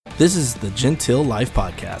This is the Gentile Life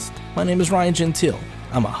Podcast. My name is Ryan Gentile.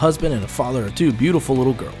 I'm a husband and a father of two beautiful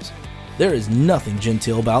little girls. There is nothing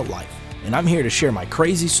genteel about life, and I'm here to share my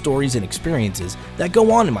crazy stories and experiences that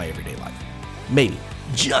go on in my everyday life. Maybe,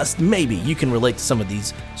 just maybe, you can relate to some of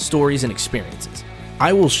these stories and experiences.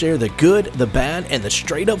 I will share the good, the bad, and the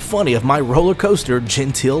straight up funny of my roller coaster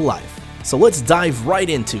Gentile life. So let's dive right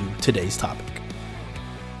into today's topic.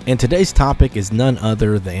 And today's topic is none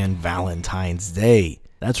other than Valentine's Day.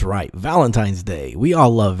 That's right, Valentine's Day. We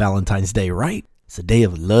all love Valentine's Day, right? It's a day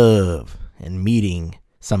of love and meeting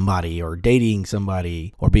somebody or dating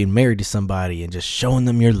somebody or being married to somebody and just showing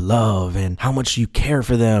them your love and how much you care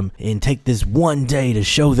for them and take this one day to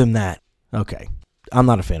show them that. Okay, I'm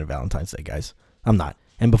not a fan of Valentine's Day, guys. I'm not.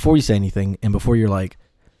 And before you say anything and before you're like,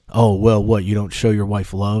 oh, well, what, you don't show your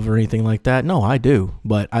wife love or anything like that? No, I do,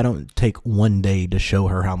 but I don't take one day to show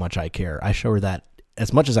her how much I care. I show her that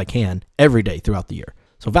as much as I can every day throughout the year.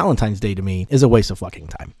 So Valentine's Day to me is a waste of fucking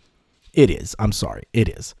time. It is. I'm sorry. It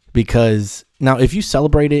is. Because now if you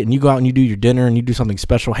celebrate it and you go out and you do your dinner and you do something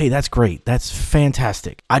special, hey, that's great. That's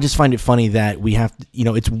fantastic. I just find it funny that we have to,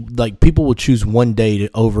 it's like people will choose one day to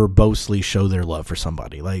overboastly show their love for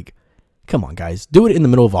somebody. Like, come on, guys. Do it in the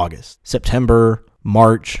middle of August, September,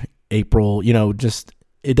 March, April, just,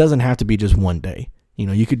 it doesn't have to be just one day.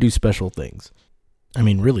 You could do special things. I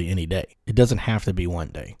mean, really any day. It doesn't have to be one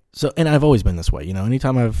day. So, and I've always been this way,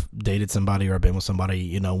 anytime I've dated somebody or I've been with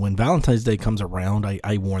somebody, when Valentine's Day comes around,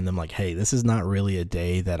 I warn them like, hey, this is not really a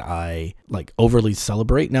day that I like overly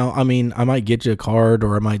celebrate. Now, I mean, I might get you a card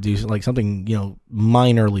or I might do like something,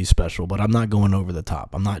 minorly special, but I'm not going over the top.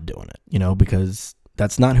 I'm not doing it, because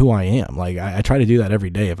that's not who I am. Like I try to do that every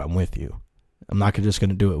day if I'm with you. I'm not just going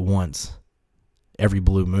to do it once every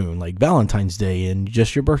blue moon, like Valentine's Day and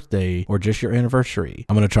just your birthday or just your anniversary.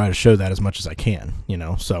 I'm going to try to show that as much as I can,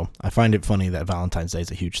 so I find it funny that Valentine's Day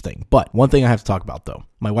is a huge thing. But one thing I have to talk about though,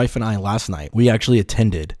 my wife and I last night, we actually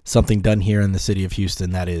attended something done here in the city of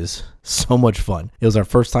Houston that is so much fun. It was our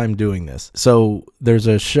first time doing this. So there's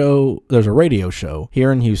a radio show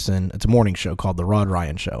here in Houston. It's a morning show called The Rod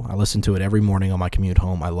Ryan Show. I listen to it every morning on my commute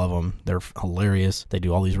home. I love them. They're hilarious. They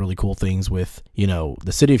do all these really cool things with,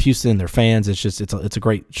 the city of Houston, their fans. It's a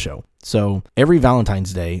great show. So every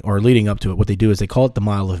Valentine's Day or leading up to it, what they do is they call it the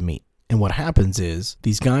Mile of Meat. And what happens is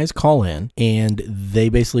these guys call in and they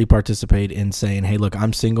basically participate in saying, hey, look,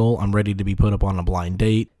 I'm single. I'm ready to be put up on a blind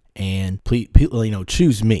date and please,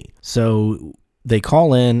 choose me. So they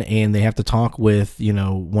call in and they have to talk with,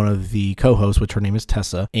 one of the co-hosts, which her name is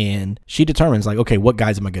Tessa, and she determines like, okay, what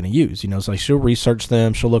guys am I going to use? So she'll research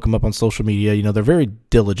them. She'll look them up on social media. They're very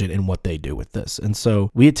diligent in what they do with this. And so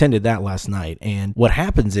we attended that last night. And what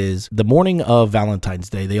happens is the morning of Valentine's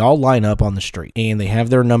Day, they all line up on the street and they have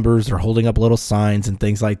their numbers. They're holding up little signs and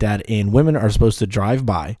things like that. And women are supposed to drive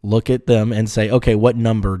by, look at them and say, okay, what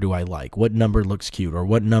number do I like? What number looks cute? Or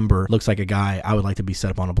what number looks like a guy I would like to be set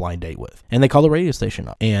up on a blind date with? And they call the radio station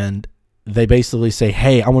up and they basically say,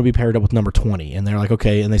 hey, I want to be paired up with number 20. And they're like,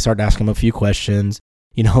 okay. And they start asking them a few questions,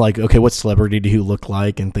 like, okay, what celebrity do you look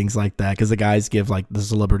like? And things like that. Cause the guys give like the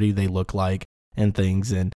celebrity they look like and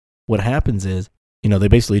things. And what happens is, they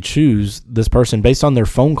basically choose this person based on their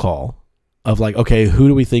phone call of like, okay, who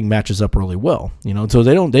do we think matches up really well? So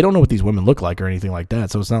they don't know what these women look like or anything like that.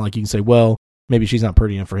 So it's not like you can say, well, maybe she's not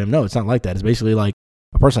pretty enough for him. No, it's not like that. It's basically like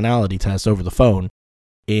a personality test over the phone.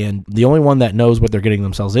 And the only one that knows what they're getting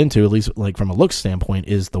themselves into, at least like from a look standpoint,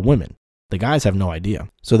 is the women. The guys have no idea.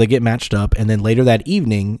 So they get matched up, and then later that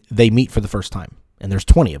evening, they meet for the first time. And there's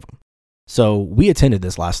 20 of them. So we attended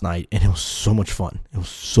this last night, and it was so much fun. It was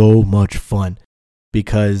so much fun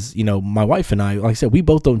because, my wife and I, like I said, we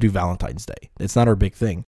both don't do Valentine's Day. It's not our big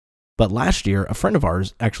thing. But last year, a friend of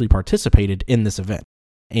ours actually participated in this event.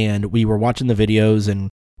 And we were watching the videos,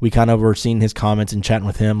 and we kind of were seeing his comments and chatting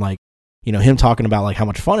with him, like, him talking about like how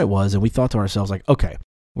much fun it was. And we thought to ourselves like, okay,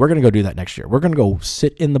 we're going to go do that next year. We're going to go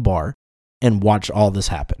sit in the bar and watch all this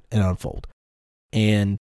happen and unfold.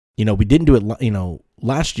 And, we didn't do it,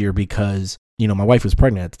 last year because, my wife was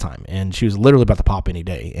pregnant at the time and she was literally about to pop any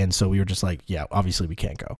day. And so we were just like, yeah, obviously we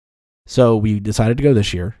can't go. So we decided to go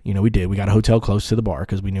this year. We did. We got a hotel close to the bar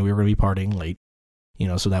because we knew we were going to be partying late.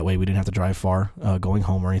 So that way we didn't have to drive far going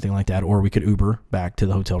home or anything like that, or we could Uber back to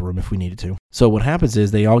the hotel room if we needed to. So what happens is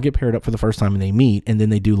they all get paired up for the first time and they meet, and then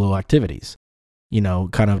they do little activities,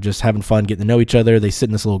 kind of just having fun, getting to know each other. They sit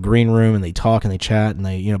in this little green room and they talk and they chat and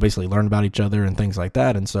they, basically learn about each other and things like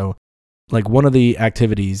that. And so like one of the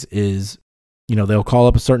activities is, they'll call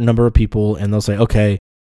up a certain number of people and they'll say, okay,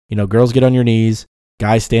 girls get on your knees,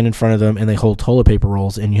 guys stand in front of them and they hold toilet paper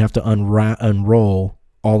rolls and you have to unroll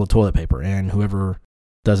all the toilet paper, and whoever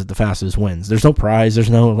does it the fastest wins. There's no prize. There's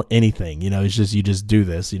no anything, it's just, you just do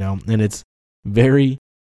this, and it's very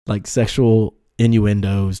like sexual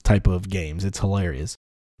innuendos type of games. It's hilarious.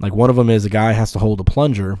 Like one of them is a guy has to hold a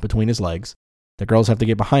plunger between his legs. The girls have to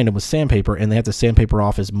get behind him with sandpaper, and they have to sandpaper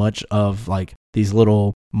off as much of like these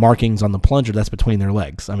little markings on the plunger that's between their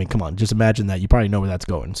legs. I mean, come on, just imagine that. You probably know where that's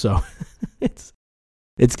going. So it's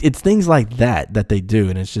things like that they do,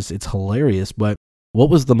 and it's hilarious. But what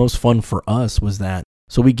was the most fun for us was that,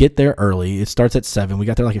 so we get there early. It starts at 7. We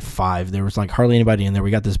got there like at 5. There was like hardly anybody in there.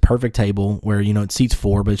 We got this perfect table where, it seats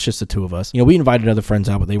 4, but it's just the two of us. We invited other friends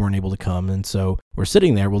out, but they weren't able to come. And so we're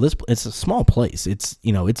sitting there. Well, it's a small place. It's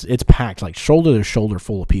packed like shoulder to shoulder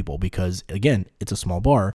full of people because, again, it's a small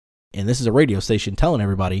bar. And this is a radio station telling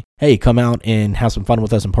everybody, hey, come out and have some fun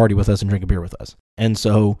with us and party with us and drink a beer with us. And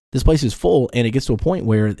so this place is full, and it gets to a point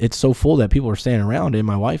where it's so full that people are standing around. And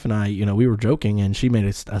my wife and I, we were joking, and she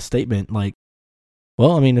made a statement like,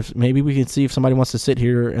 well, I mean, if maybe we can see if somebody wants to sit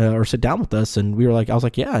here or sit down with us. And I was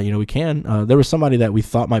like, yeah, we can. There was somebody that we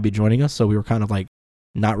thought might be joining us, so we were kind of like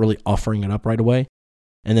not really offering it up right away.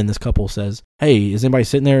 And then this couple says, hey, is anybody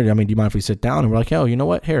sitting there? I mean, do you mind if we sit down? And we're like, oh, you know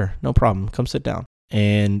what? Here, no problem. Come sit down.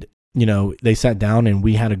 And, they sat down and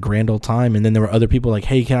we had a grand old time. And then there were other people like,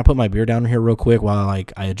 hey, can I put my beer down here real quick while I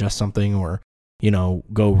adjust something or,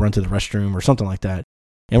 go run to the restroom or something like that.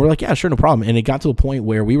 And we're like, yeah, sure, no problem. And it got to a point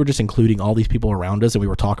where we were just including all these people around us and we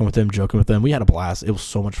were talking with them, joking with them. We had a blast. It was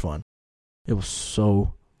so much fun. It was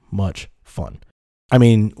so much fun. I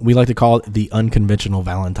mean, we like to call it the unconventional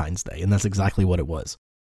Valentine's Day, and that's exactly what it was.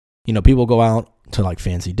 People go out to like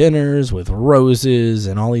fancy dinners with roses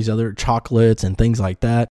and all these other chocolates and things like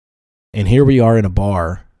that. And here we are in a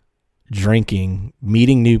bar drinking,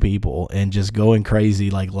 meeting new people, and just going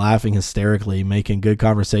crazy, like laughing hysterically, making good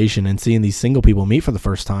conversation, and seeing these single people meet for the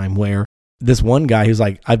first time. Where this one guy who's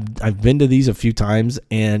like, I've been to these a few times,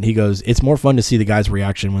 and he goes, it's more fun to see the guy's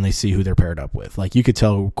reaction when they see who they're paired up with. Like you could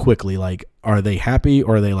tell quickly, like, are they happy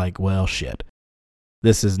or are they like, well, shit,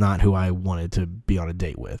 this is not who I wanted to be on a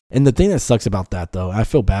date with. And the thing that sucks about that, though, I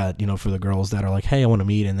feel bad, for the girls that are like, hey, I want to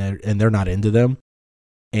meet, and they're not into them.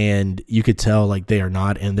 And you could tell like they are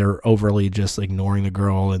not, and they're overly just ignoring the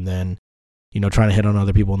girl, and then, trying to hit on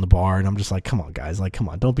other people in the bar. And I'm just like, come on, guys, like, come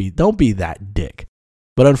on, don't be that dick.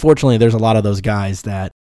 But unfortunately, there's a lot of those guys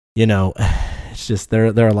that, it's just, there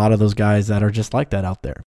are a lot of those guys that are just like that out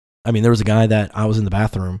there. I mean, there was a guy that I was in the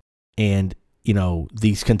bathroom, and,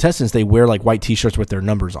 these contestants, they wear like white t-shirts with their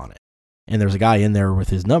numbers on it. And there's a guy in there with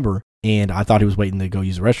his number, and I thought he was waiting to go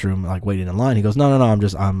use the restroom, like waiting in line. He goes, no,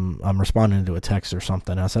 I'm responding to a text or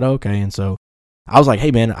something. And I said, oh, okay. And so I was like,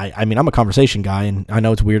 hey man, I mean, I'm a conversation guy, and I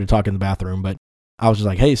know it's weird to talk in the bathroom, but I was just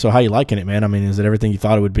like, hey, so how you liking it, man? I mean, is it everything you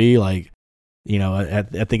thought it would be? Like, I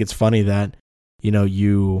think it's funny that,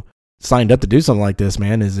 you signed up to do something like this,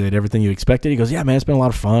 man. Is it everything you expected? He goes, yeah, man, it's been a lot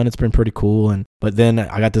of fun. It's been pretty cool. But then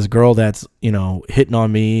I got this girl that's, hitting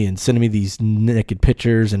on me and sending me these naked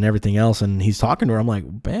pictures and everything else. And he's talking to her. I'm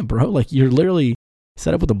like, man, bro, like you're literally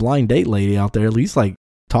set up with a blind date lady out there. At least like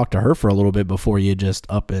talk to her for a little bit before you just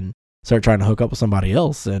up and start trying to hook up with somebody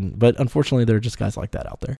else. But unfortunately, there are just guys like that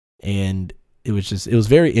out there. And it was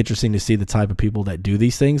very interesting to see the type of people that do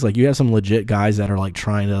these things. Like you have some legit guys that are like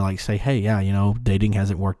trying to like say, hey, yeah, dating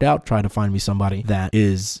hasn't worked out. Try to find me somebody that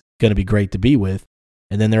is going to be great to be with.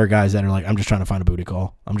 And then there are guys that are like, I'm just trying to find a booty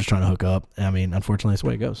call. I'm just trying to hook up. I mean, unfortunately, that's the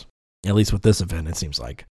way it goes. At least with this event, it seems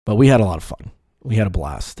like. But we had a lot of fun. We had a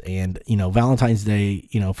blast. And, Valentine's Day,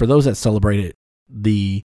 for those that celebrate it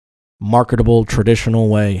the marketable, traditional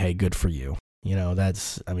way, hey, good for you.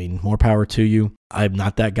 More power to you. I'm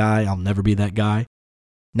not that guy. I'll never be that guy.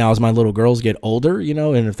 Now, as my little girls get older,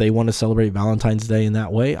 and if they want to celebrate Valentine's Day in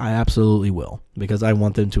that way, I absolutely will, because I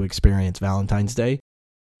want them to experience Valentine's Day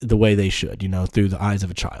the way they should, through the eyes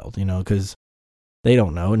of a child, because they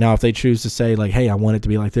don't know. Now, if they choose to say like, hey, I want it to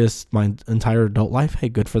be like this my entire adult life, hey,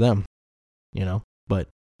 good for them, but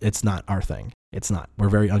it's not our thing. It's not. We're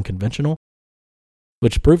very unconventional,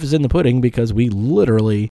 which proof is in the pudding, because we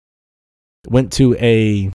literally went to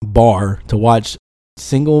a bar to watch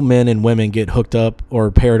single men and women get hooked up or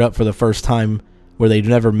paired up for the first time where they'd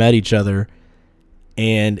never met each other.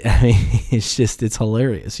 And I mean, it's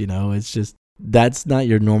hilarious. It's just, that's not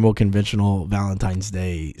your normal conventional Valentine's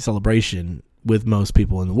Day celebration with most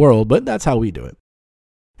people in the world, but that's how we do it.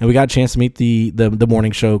 And we got a chance to meet the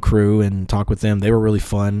morning show crew and talk with them. They were really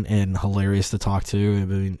fun and hilarious to talk to. I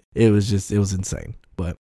mean, it was insane.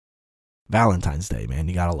 But Valentine's Day, man,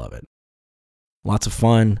 you gotta love it. Lots of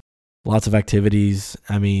fun, lots of activities.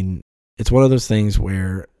 I mean, it's one of those things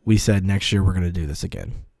where we said next year we're going to do this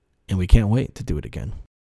again, and we can't wait to do it again.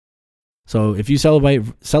 So if you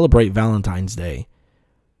celebrate Valentine's Day,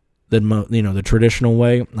 the traditional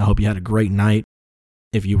way. I hope you had a great night.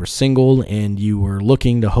 If you were single and you were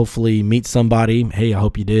looking to hopefully meet somebody, hey, I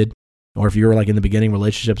hope you did. Or if you were like in the beginning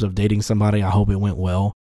relationships of dating somebody, I hope it went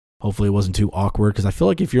well. Hopefully it wasn't too awkward, because I feel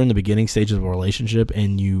like if you're in the beginning stages of a relationship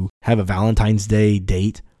and you have a Valentine's Day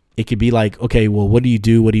date, it could be like, okay, well, what do you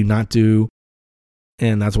do? What do you not do?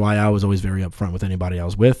 And that's why I was always very upfront with anybody I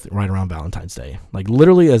was with right around Valentine's Day. Like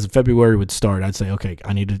literally as February would start, I'd say, okay,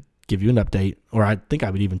 I need to give you an update. Or I think I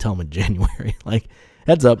would even tell them in January, like,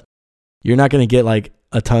 heads up, you're not going to get like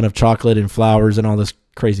a ton of chocolate and flowers and all this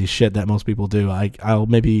crazy shit that most people do. I'll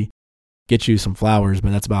maybe get you some flowers,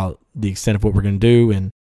 but that's about the extent of what we're going to do.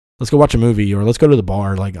 And let's go watch a movie, or let's go to the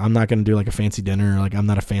bar. Like, I'm not going to do like a fancy dinner. Like, I'm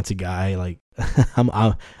not a fancy guy. Like,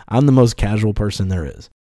 I'm the most casual person there is.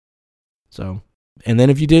 So, and then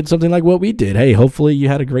if you did something like what we did, hey, hopefully you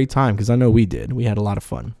had a great time, because I know we did. We had a lot of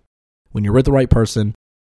fun. When you're with the right person,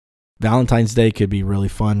 Valentine's Day could be really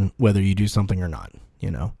fun, whether you do something or not,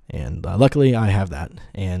 and luckily I have that,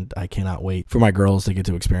 and I cannot wait for my girls to get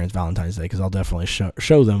to experience Valentine's Day, because I'll definitely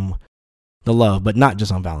show them the love, but not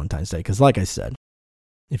just on Valentine's Day, because like I said,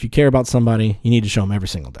 if you care about somebody, you need to show them every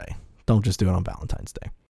single day. Don't just do it on Valentine's Day.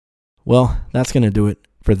 Well, that's going to do it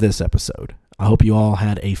for this episode. I hope you all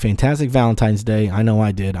had a fantastic Valentine's Day. I know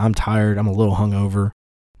I did. I'm tired. I'm a little hungover,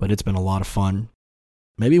 but it's been a lot of fun.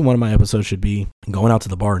 Maybe one of my episodes should be going out to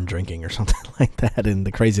the bar and drinking or something like that, and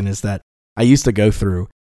the craziness that I used to go through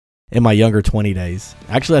in my younger 20 days.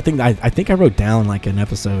 Actually, I think I wrote down like an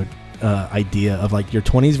episode idea of like your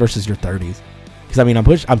 20s versus your 30s. Because I mean, I'm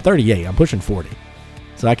 38. I'm pushing 40.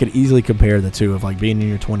 So I could easily compare the two of like being in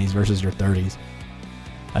your 20s versus your 30s.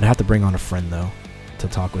 I'd have to bring on a friend though to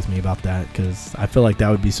talk with me about that, because I feel like that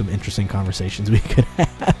would be some interesting conversations we could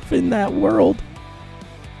have in that world.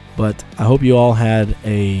 But I hope you all had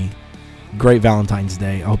a great Valentine's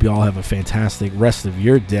Day. I hope you all have a fantastic rest of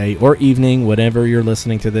your day or evening, whatever you're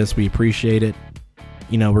listening to this. We appreciate it.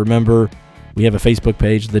 Remember, we have a Facebook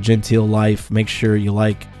page, The Genteel Life. Make sure you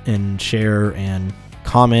like and share and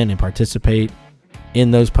comment and participate in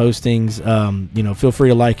those postings. Feel free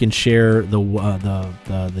to like and share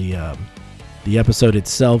the episode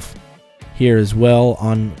itself here as well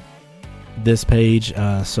on this page.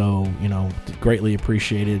 Greatly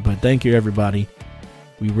appreciated. But thank you, everybody.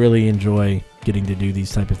 We really enjoy getting to do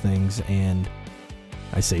these type of things. And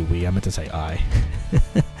I say we, I meant to say I.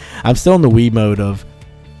 I'm still in the we mode of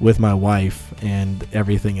with my wife and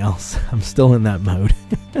everything else. I'm still in that mode.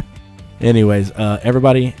 Anyways,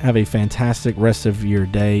 everybody have a fantastic rest of your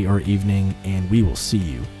day or evening, and we will see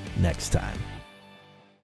you next time.